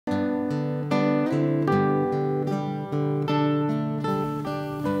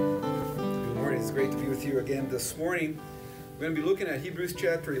great to be with you again this morning. We're going to be looking at Hebrews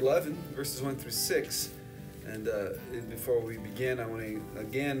chapter 11, verses 1 through 6. And before we begin, I want to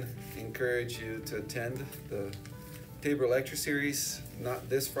again encourage you to attend the Tabor Lecture Series, not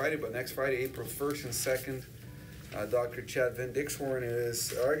this Friday, but next Friday, April 1st and 2nd. Dr. Chad Van Dixhoorn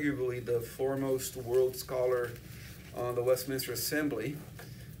is arguably the foremost world scholar on the Westminster Assembly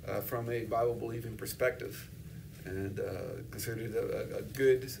from a Bible-believing perspective, and considered a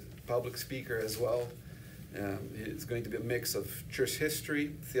good public speaker as well. It's going to be a mix of church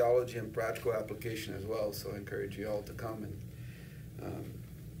history, theology, and practical application as well. So I encourage you all to come and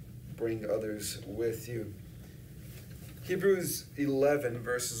bring others with you. Hebrews 11,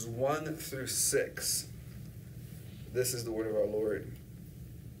 verses 1 through 6. This is the word of our Lord.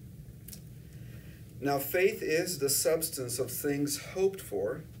 Now faith is the substance of things hoped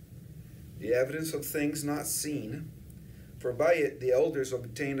for, the evidence of things not seen. For by it the elders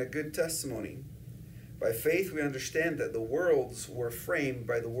obtained a good testimony. By faith we understand that the worlds were framed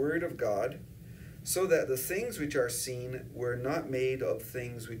by the word of God, so that the things which are seen were not made of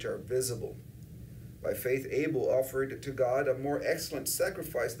things which are visible. By faith Abel offered to God a more excellent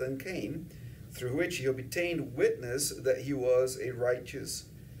sacrifice than Cain, through which he obtained witness that he was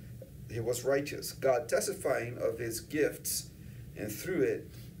righteous, God testifying of his gifts, and through it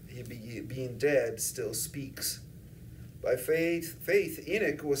he, being dead, still speaks. By faith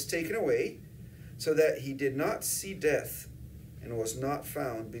Enoch was taken away, so that he did not see death, and was not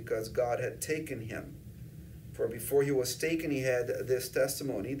found, because God had taken him. For before he was taken, he had this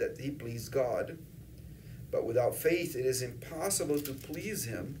testimony, that he pleased God. But without faith it is impossible to please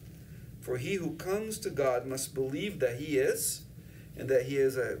him. For he who comes to God must believe that he is, and that he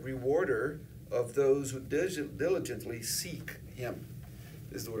is a rewarder of those who diligently seek him.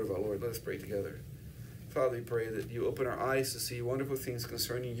 This is the word of our Lord. Let us pray together. Father, we pray that you open our eyes to see wonderful things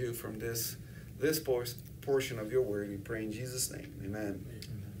concerning you from this portion of your word. We pray in Jesus' name. Amen.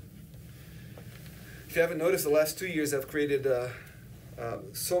 If you haven't noticed, the last 2 years have created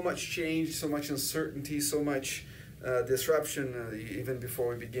so much change, so much uncertainty, so much disruption. Even before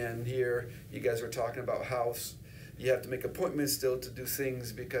we began here, you guys were talking about how you have to make appointments still to do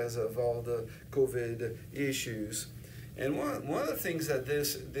things because of all the COVID issues. And one of the things that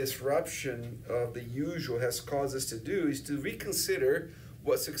this disruption of the usual has caused us to do is to reconsider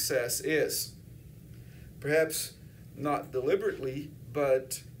what success is. Perhaps not deliberately,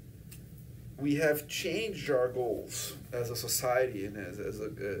 but we have changed our goals as a society and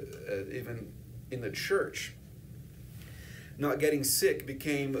even in the church. Not getting sick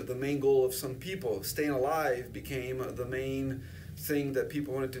became the main goal of some people. Staying alive became the main thing that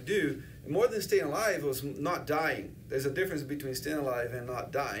people wanted to do. More than staying alive was not dying. There's a difference between staying alive and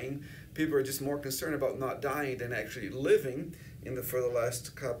not dying. People are just more concerned about not dying than actually living for the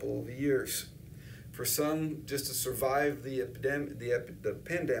last couple of years. For some, just to survive the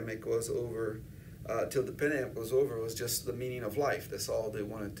pandemic was over, till the pandemic was over, was just the meaning of life. That's all they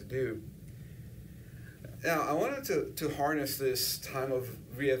wanted to do. Now, I wanted to harness this time of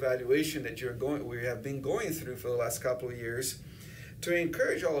reevaluation that we have been going through for the last couple of years to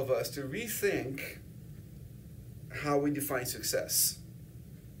encourage all of us to rethink how we define success.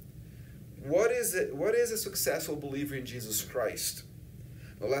 What is a successful believer in Jesus Christ?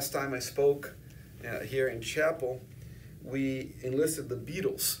 The last time I spoke here in chapel, we enlisted the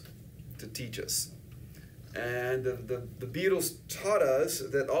Beatles to teach us. And the Beatles taught us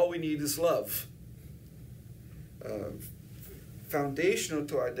that all we need is love. Foundational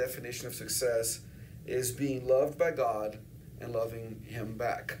to our definition of success is being loved by God and loving him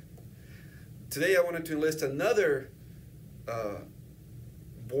back. Today I wanted to enlist another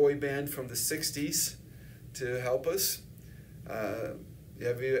boy band from the 60s to help us.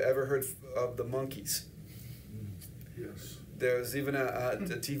 Have you ever heard of the Monkees? Yes. There's even a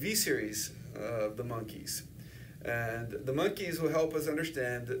TV series of the Monkees. And the Monkees will help us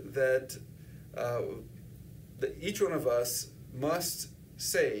understand that each one of us must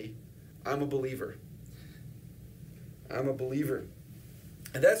say, I'm a believer. I'm a believer.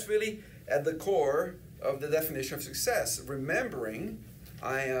 And that's really at the core of the definition of success. Remembering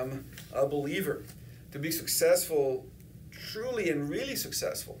I am a believer. To be successful, truly and really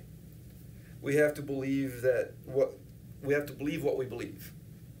successful, we have to believe what we believe.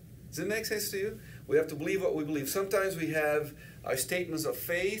 Does it make sense to you? We have to believe what we believe. Sometimes we have our statements of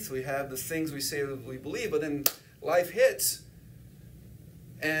faith, we have the things we say that we believe, but then life hits,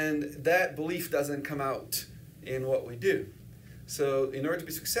 and that belief doesn't come out in what we do. So in order to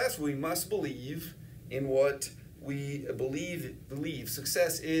be successful, we must believe in what we believe.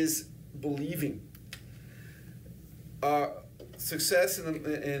 Success is believing. success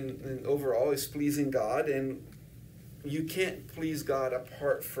in overall is pleasing God, and you can't please God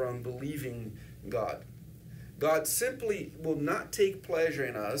apart from believing God. God simply will not take pleasure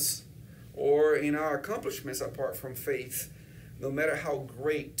in us or in our accomplishments apart from faith, no matter how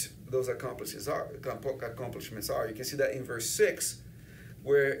great those accomplishments are. You can see that in verse 6,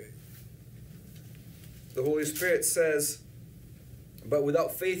 where the Holy Spirit says, "But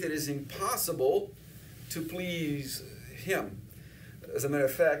without faith it is impossible to please Him." As a matter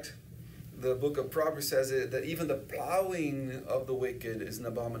of fact, the book of Proverbs says that even the plowing of the wicked is an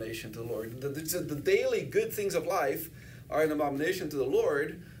abomination to the Lord. The daily good things of life are an abomination to the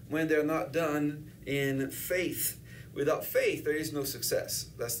Lord when they're not done in faith. Without faith, there is no success.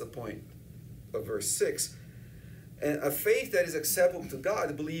 That's the point of verse 6. And a faith that is acceptable to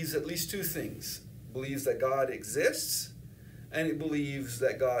God believes at least two things. It believes that God exists, and it believes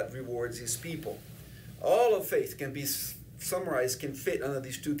that God rewards His people. All of faith can be summarized, can fit under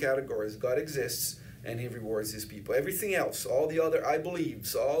these two categories. God exists, and He rewards His people. Everything else, all the other I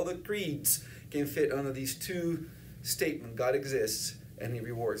believes, all the creeds can fit under these two statements. God exists, and He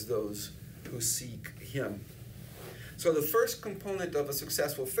rewards those who seek Him. So the first component of a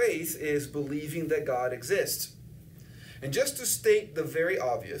successful faith is believing that God exists. And just to state the very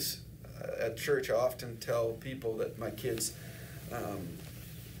obvious, at church I often tell people that my kids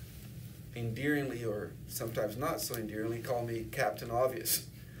endearingly, or sometimes not so endearingly, call me Captain Obvious,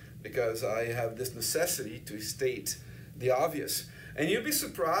 because I have this necessity to state the obvious. And you'd be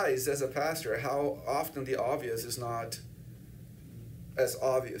surprised as a pastor how often the obvious is not as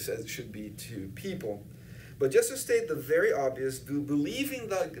obvious as it should be to people. But just to state the very obvious, believing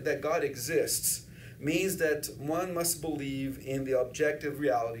that God exists means that one must believe in the objective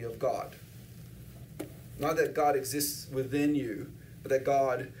reality of God. Not that God exists within you, but that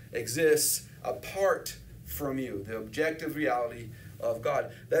God exists apart from you, the objective reality of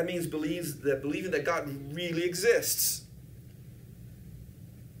God. That means believing that God really exists.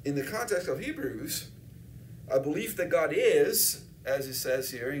 In the context of Hebrews, a belief that God is, as it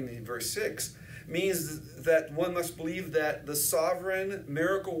says here in verse 6, means that one must believe that the sovereign,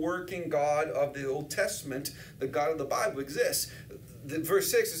 miracle-working God of the Old Testament, the God of the Bible, exists.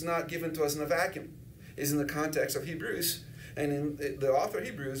 Verse 6 is not given to us in a vacuum. It's in the context of Hebrews. And the author of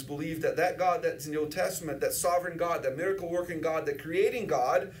Hebrews believed that that God that's in the Old Testament, that sovereign God, that miracle-working God, that creating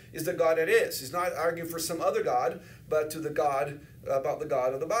God, is the God that is. He's not arguing for some other God, but to the God, about the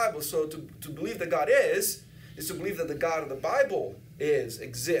God of the Bible. So to believe that God is to believe that the God of the Bible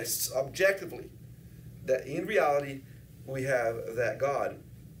exists objectively. That in reality, we have that God.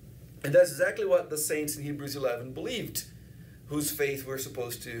 And that's exactly what the saints in Hebrews 11 believed, whose faith we're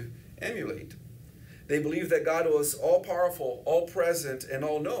supposed to emulate. They believed that God was all-powerful, all-present, and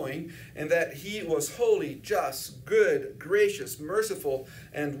all-knowing, and that He was holy, just, good, gracious, merciful,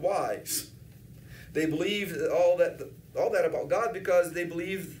 and wise. They believed all that about God because they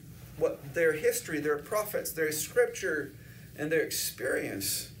believed what their history, their prophets, their scripture, and their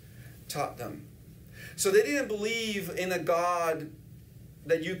experience taught them. So they didn't believe in a God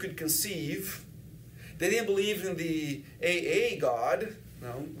that you could conceive. They didn't believe in the AA God,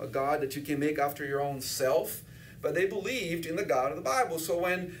 a God that you can make after your own self, but they believed in the God of the Bible. So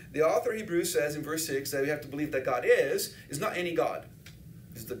when the author of Hebrews says in verse 6 that we have to believe that God is not any God.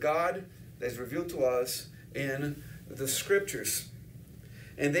 It's the God that is revealed to us in the scriptures.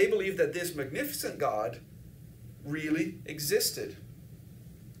 And they believed that this magnificent God really existed.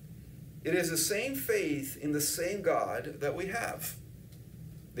 It is the same faith in the same God that we have.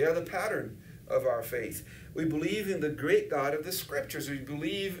 They are the pattern of our faith. We believe in the great God of the Scriptures. We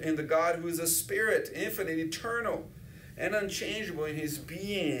believe in the God who is a spirit, infinite, eternal, and unchangeable in His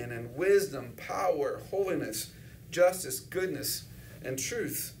being and wisdom, power, holiness, justice, goodness, and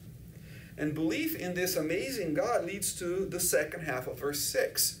truth. And belief in this amazing God leads to the second half of verse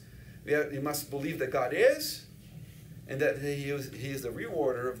 6. You must believe that God is, and that He is the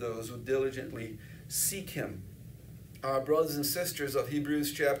rewarder of those who diligently seek Him. Our brothers and sisters of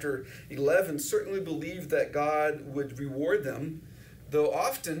Hebrews chapter 11 certainly believed that God would reward them, though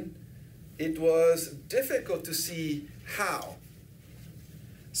often it was difficult to see how.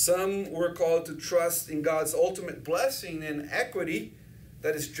 Some were called to trust in God's ultimate blessing and equity,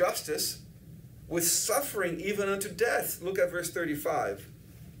 that is justice, with suffering even unto death. Look at verse 35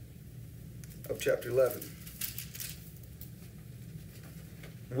 of chapter 11.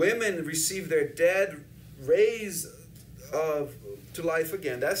 Women receive their dead raised to life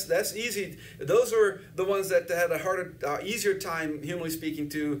again. That's easy. Those are the ones that had a easier time, humanly speaking,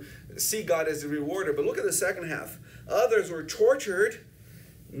 to see God as a rewarder. But look at the second half. Others were tortured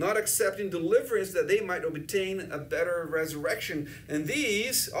not accepting deliverance that they might obtain a better resurrection. And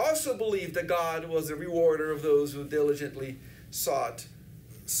these also believed that God was the rewarder of those who diligently sought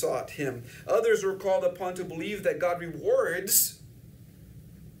him. Others were called upon to believe that God rewards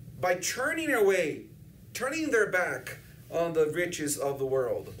by turning their back on the riches of the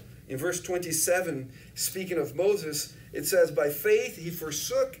world. In verse 27, speaking of Moses, it says, "By faith he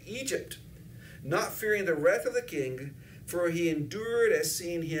forsook Egypt, not fearing the wrath of the king, for he endured as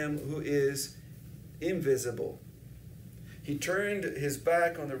seeing him who is invisible." He turned his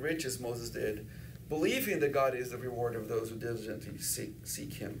back on the riches, Moses did, believing that God is the rewarder of those who diligently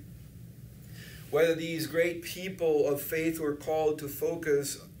seek him. Whether these great people of faith were called to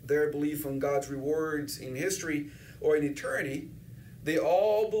focus their belief on God's rewards in history or in eternity, they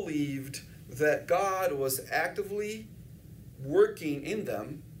all believed that God was actively working in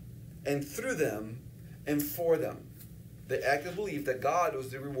them and through them and for them. They actively believed that God was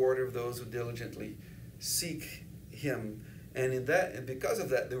the rewarder of those who diligently seek him. And because of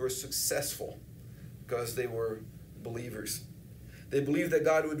that, they were successful, because they were believers. They believed that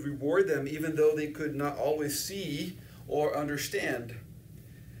God would reward them even though they could not always see or understand.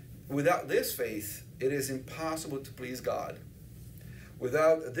 Without this faith, it is impossible to please God.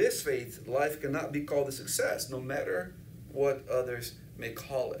 Without this faith, life cannot be called a success, no matter what others may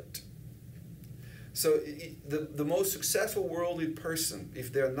call it. So the most successful worldly person,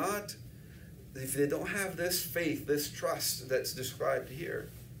 if they don't have this faith, this trust that's described here,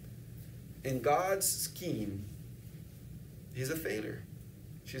 in God's scheme, he's a failure.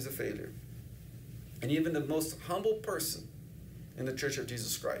 She's a failure. And even the most humble person in the Church of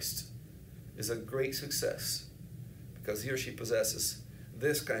Jesus Christ is a great success, because he or she possesses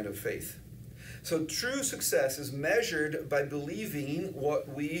this kind of faith. So true success is measured by believing what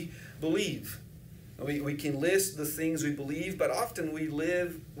we believe. We can list the things we believe, but often we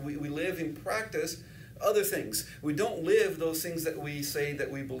live in practice other things. We don't live those things that we say that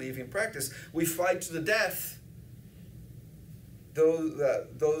we believe in practice. We fight to the death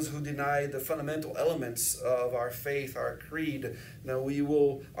those who deny the fundamental elements of our faith, our creed. Now, we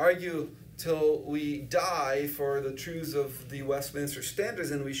will argue till we die for the truths of the Westminster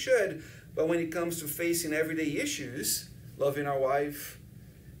Standards, and we should, but when it comes to facing everyday issues, loving our wife,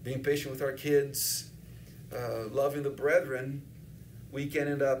 being patient with our kids, loving the brethren, we can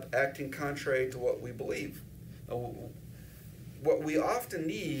end up acting contrary to what we believe. What we often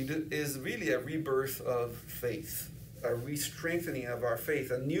need is really a rebirth of faith, a re-strengthening of our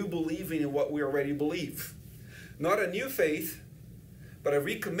faith, a new believing in what we already believe. Not a new faith, but a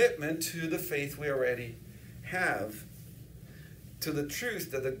recommitment to the faith we already have, to the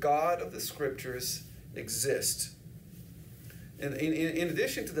truth that the God of the Scriptures exists. And in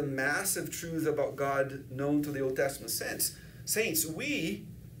addition to the massive truths about God known to the Old Testament saints, we,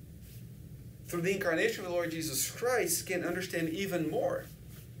 through the incarnation of the Lord Jesus Christ, can understand even more.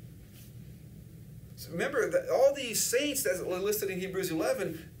 So remember that all these saints that are listed in Hebrews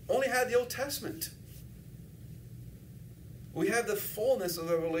 11 only had the Old Testament. We have the fullness of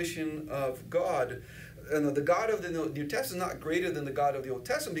the revelation of God. And the God of the New Testament is not greater than the God of the Old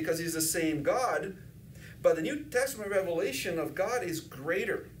Testament, because he's the same God. But the New Testament revelation of God is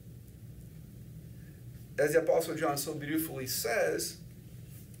greater. As the Apostle John so beautifully says,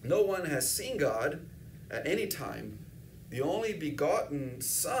 no one has seen God at any time. The only begotten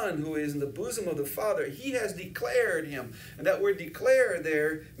Son, who is in the bosom of the Father, he has declared him. And that word declare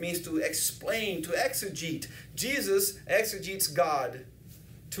there means to explain, to exegete. Jesus exegetes God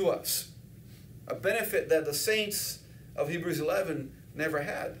to us. A benefit that the saints of Hebrews 11 never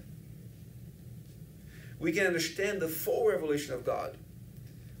had. We can understand the full revelation of God.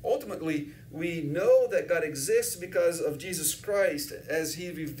 Ultimately, we know that God exists because of Jesus Christ, as he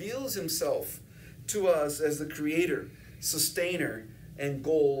reveals himself to us as the creator, sustainer, and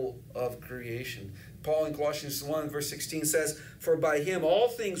goal of creation. Paul in Colossians 1 verse 16 says, "For by him all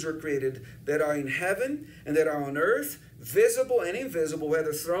things were created that are in heaven and that are on earth, visible and invisible,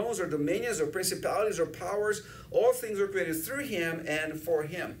 whether thrones or dominions or principalities or powers, all things were created through him and for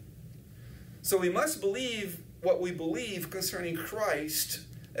him." So we must believe what we believe concerning Christ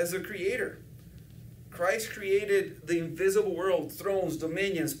as the creator. Christ created the invisible world, thrones,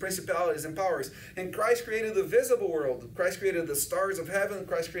 dominions, principalities, and powers. And Christ created the visible world. Christ created the stars of heaven.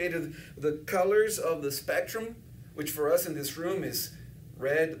 Christ created the colors of the spectrum, which for us in this room is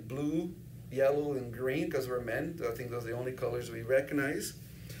red, blue, yellow, and green, because we're men. I think those are the only colors we recognize.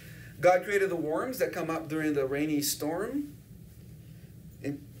 God created the worms that come up during the rainy storm.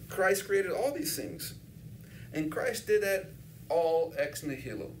 And Christ created all these things. And Christ did that all ex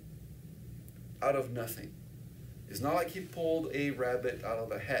nihilo, out of nothing. It's not like he pulled a rabbit out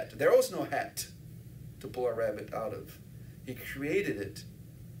of a hat. There was no hat to pull a rabbit out of. He created it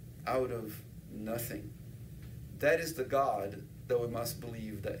out of nothing. That is the God that we must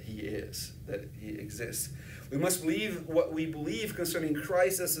believe that he is, that he exists. We must believe what we believe concerning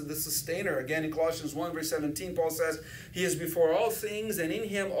Christ as the sustainer. Again, in Colossians 1, verse 17, Paul says, he is before all things, and in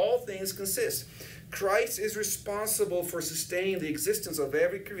him all things consist. Christ is responsible for sustaining the existence of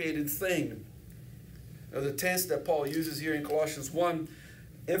every created thing. Now, the tense that Paul uses here in Colossians 1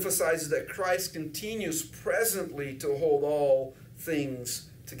 emphasizes that Christ continues presently to hold all things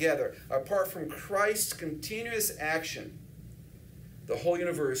together. Apart from Christ's continuous action, the whole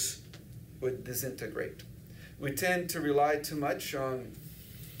universe would disintegrate. We tend to rely too much on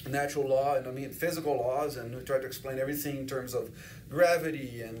natural law, and physical laws, and we try to explain everything in terms of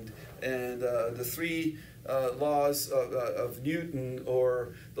gravity and the three laws of Newton,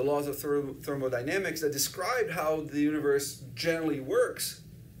 or the laws of thermodynamics that describe how the universe generally works.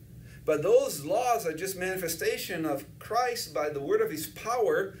 But those laws are just manifestation of Christ by the word of his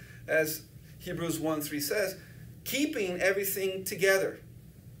power, as Hebrews 1:3 says, keeping everything together.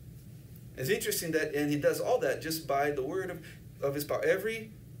 It's interesting that, and he does all that just by the word of his power.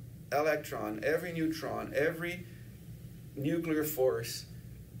 Every electron, every neutron, every nuclear force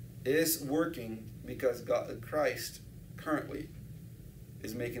is working because Christ currently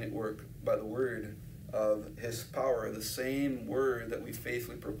is making it work by the word of his power, the same word that we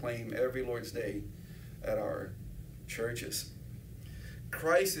faithfully proclaim every Lord's Day at our churches.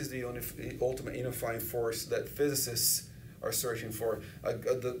 Christ is the ultimate unifying force that physicists are searching for.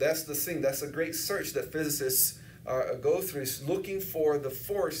 That's the thing. That's a great search that physicists go through, is looking for the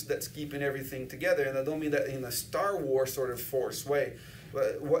force that's keeping everything together. And I don't mean that in a Star Wars sort of force way.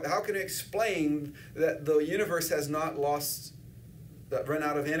 But how can you explain that the universe has not run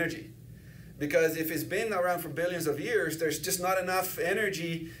out of energy? Because if it's been around for billions of years, there's just not enough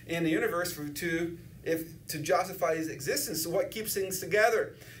energy in the universe to justify its existence. So what keeps things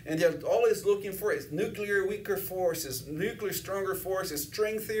together? And they're always looking for it. Nuclear weaker forces, nuclear stronger forces,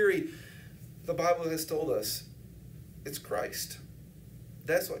 string theory. The Bible has told us it's Christ.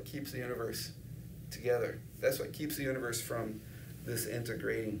 That's what keeps the universe together. That's what keeps the universe from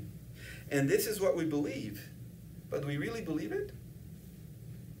disintegrating. And this is what we believe. But do we really believe it?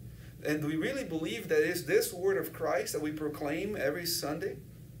 And do we really believe that it's this word of Christ that we proclaim every Sunday?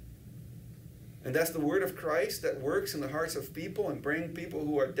 And that's the word of Christ that works in the hearts of people and bring people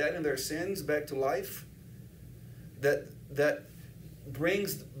who are dead in their sins back to life? That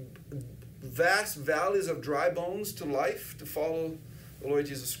brings vast valleys of dry bones to life to follow the Lord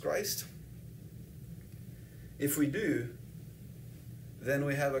Jesus Christ? If we do, then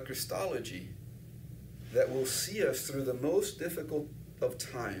we have a Christology that will see us through the most difficult of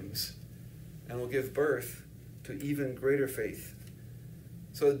times and will give birth to even greater faith.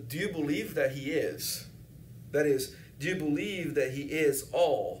 So do you believe that he is? That is, do you believe that he is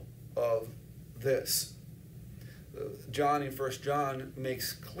all of this? John in 1 John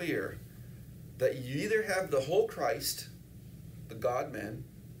makes clear that you either have the whole Christ, the God-man,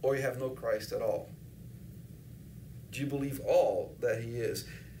 or you have no Christ at all. Do you believe all that he is?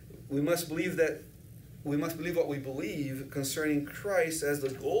 We must believe what we believe concerning Christ as the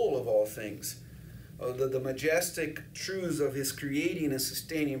goal of all things. The majestic truths of his creating and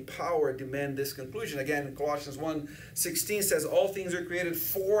sustaining power demand this conclusion. Again, Colossians 1:16 says, all things are created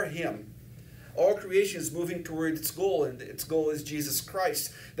for him. All creation is moving toward its goal, and its goal is Jesus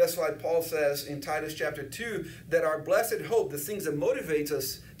Christ. That's why Paul says in Titus chapter 2 that our blessed hope, the things that motivates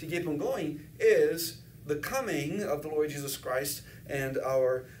us to keep on going, is the coming of the Lord Jesus Christ and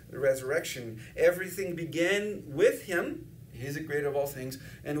our resurrection. Everything began with him. He is the creator of all things,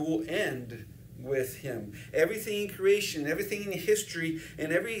 and will end with him. Everything in creation, everything in history,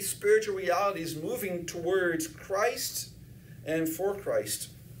 and every spiritual reality is moving towards Christ and for Christ.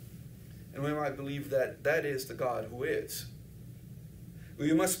 And we might believe that that is the God who is.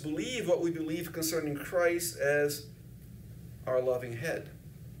 We must believe what we believe concerning Christ as our loving head.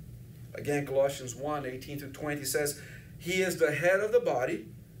 Again, Colossians 1:18-20 says, he is the head of the body,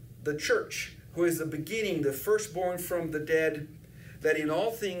 the church, who is the beginning, the firstborn from the dead, that in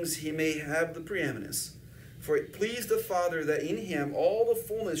all things he may have the preeminence. For it pleased the Father that in him all the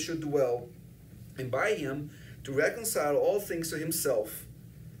fullness should dwell, and by him to reconcile all things to himself.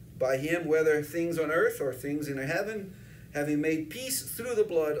 By him, whether things on earth or things in heaven, having made peace through the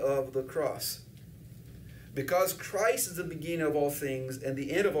blood of the cross. Because Christ is the beginning of all things and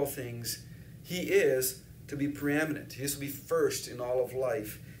the end of all things, he is to be preeminent. He is to be first in all of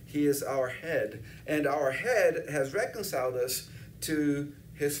life. He is our head. And our head has reconciled us to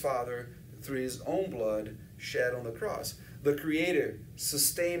his Father through his own blood shed on the cross. The creator,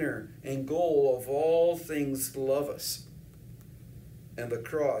 sustainer, and goal of all things love us. And the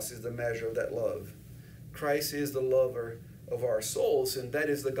cross is the measure of that love. Christ is the lover of our souls, and that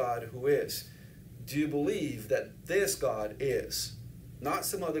is the God who is. Do you believe that this God is? Not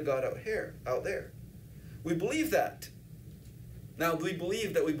some other God out there. We believe that. Now, do we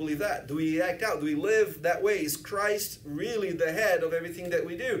believe that we believe that? Do we act out? Do we live that way? Is Christ really the head of everything that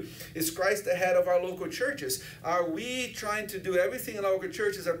we do? Is Christ the head of our local churches? Are we trying to do everything in our local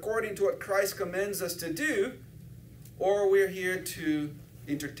churches according to what Christ commands us to do? Or we're here to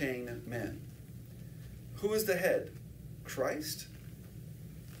entertain men? Who is the head? Christ?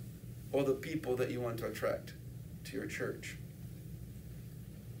 Or the people that you want to attract to your church?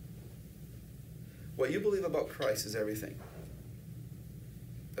 What you believe about Christ is everything.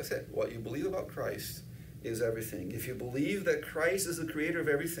 That's it. What you believe about Christ is everything. If you believe that Christ is the creator of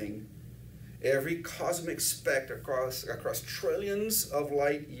everything, every cosmic speck across trillions of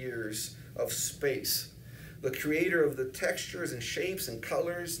light years of space, the creator of the textures and shapes and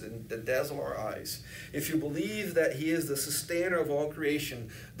colors that dazzle our eyes, if you believe that he is the sustainer of all creation,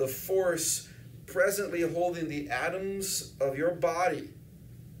 the force presently holding the atoms of your body,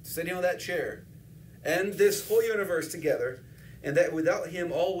 sitting on that chair, and this whole universe together, and that without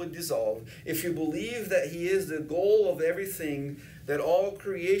him all would dissolve, if you believe that he is the goal of everything, that all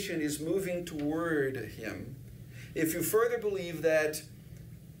creation is moving toward him, if you further believe that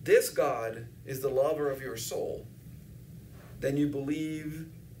this God is the lover of your soul, then you believe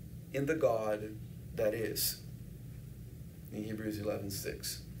in the God that is. In Hebrews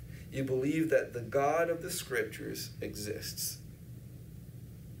 11:6. You believe that the God of the Scriptures exists.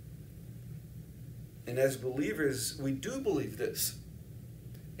 And as believers, we do believe this.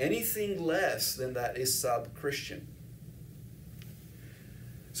 Anything less than that is sub-Christian.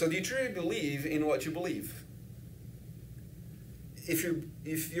 So do you truly believe in what you believe? If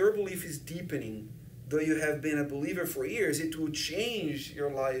your belief is deepening, though you have been a believer for years, it will change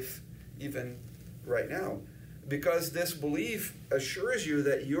your life even right now. Because this belief assures you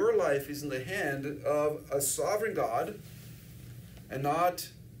that your life is in the hand of a sovereign God and not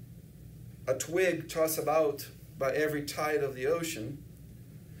a twig tossed about by every tide of the ocean,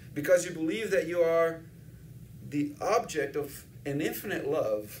 because you believe that you are the object of an infinite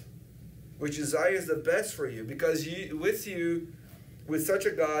love which desires the best for you, because with such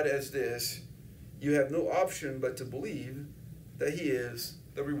a God as this, you have no option but to believe that he is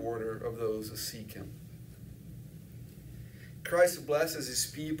the rewarder of those who seek him. Christ blesses his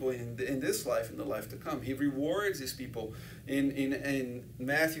people in this life and the life to come. He rewards his people. In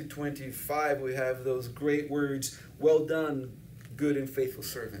Matthew 25, we have those great words, "Well done, good and faithful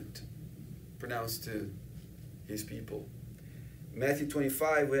servant," pronounced to his people. In Matthew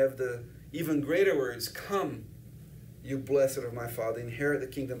 25, we have the even greater words, "Come, you blessed of my Father, inherit the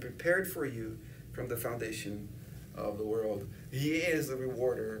kingdom prepared for you from the foundation of the world." He is the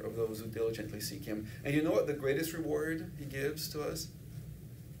rewarder of those who diligently seek him. And you know what the greatest reward he gives to us?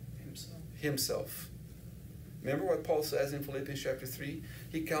 Himself. Remember what Paul says in Philippians chapter 3?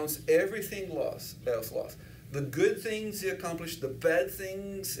 He counts everything else lost. The good things he accomplished, the bad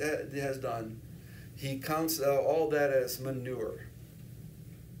things he has done, he counts all that as manure,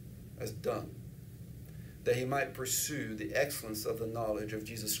 as dung, that he might pursue the excellence of the knowledge of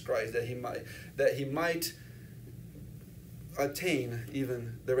Jesus Christ, that he might attain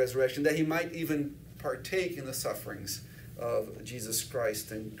even the resurrection, that he might even partake in the sufferings of Jesus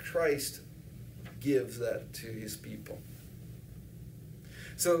Christ. And Christ gives that to his people.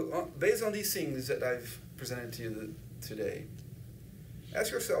 So based on these things that I've presented to you today,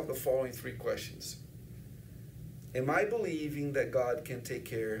 ask yourself the following 3 questions. Am I believing that God can take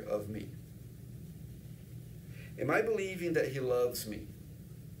care of me? Am I believing that he loves me?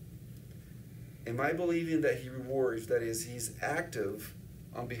 Am I believing that he rewards, that is, he's active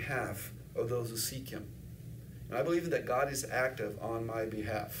on behalf of those who seek him? Am I believing that God is active on my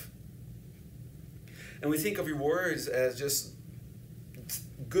behalf? And we think of rewards as just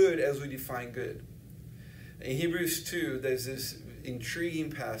good as we define good. In Hebrews 2, there's this intriguing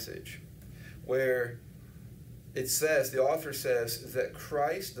passage where it says, the author says, that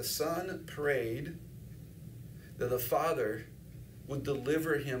Christ, the Son, prayed that the Father would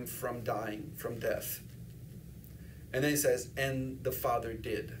deliver him from dying, from death. And then he says, and the Father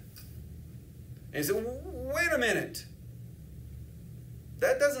did. And he said, wait a minute.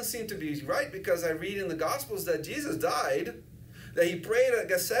 That doesn't seem to be right, because I read in the Gospels that Jesus died, that he prayed at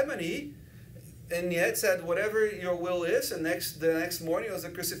Gethsemane, and yet said, whatever your will is, and the next morning was the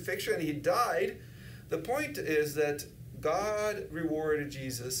crucifixion, and he died. The point is that God rewarded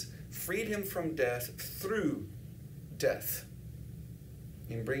Jesus freed him from death through death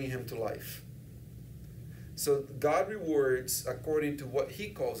in bringing him to life. So God rewards according to what he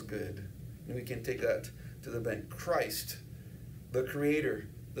calls good. And we can take that to the bank. Christ, the creator,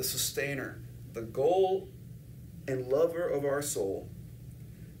 the sustainer, the goal and lover of our soul.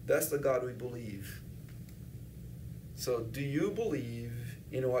 That's the God we believe. So do you believe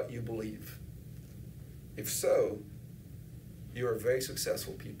in what you believe? If so, you are very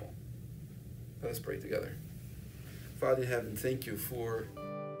successful people. Let's pray together. Father in heaven, thank you for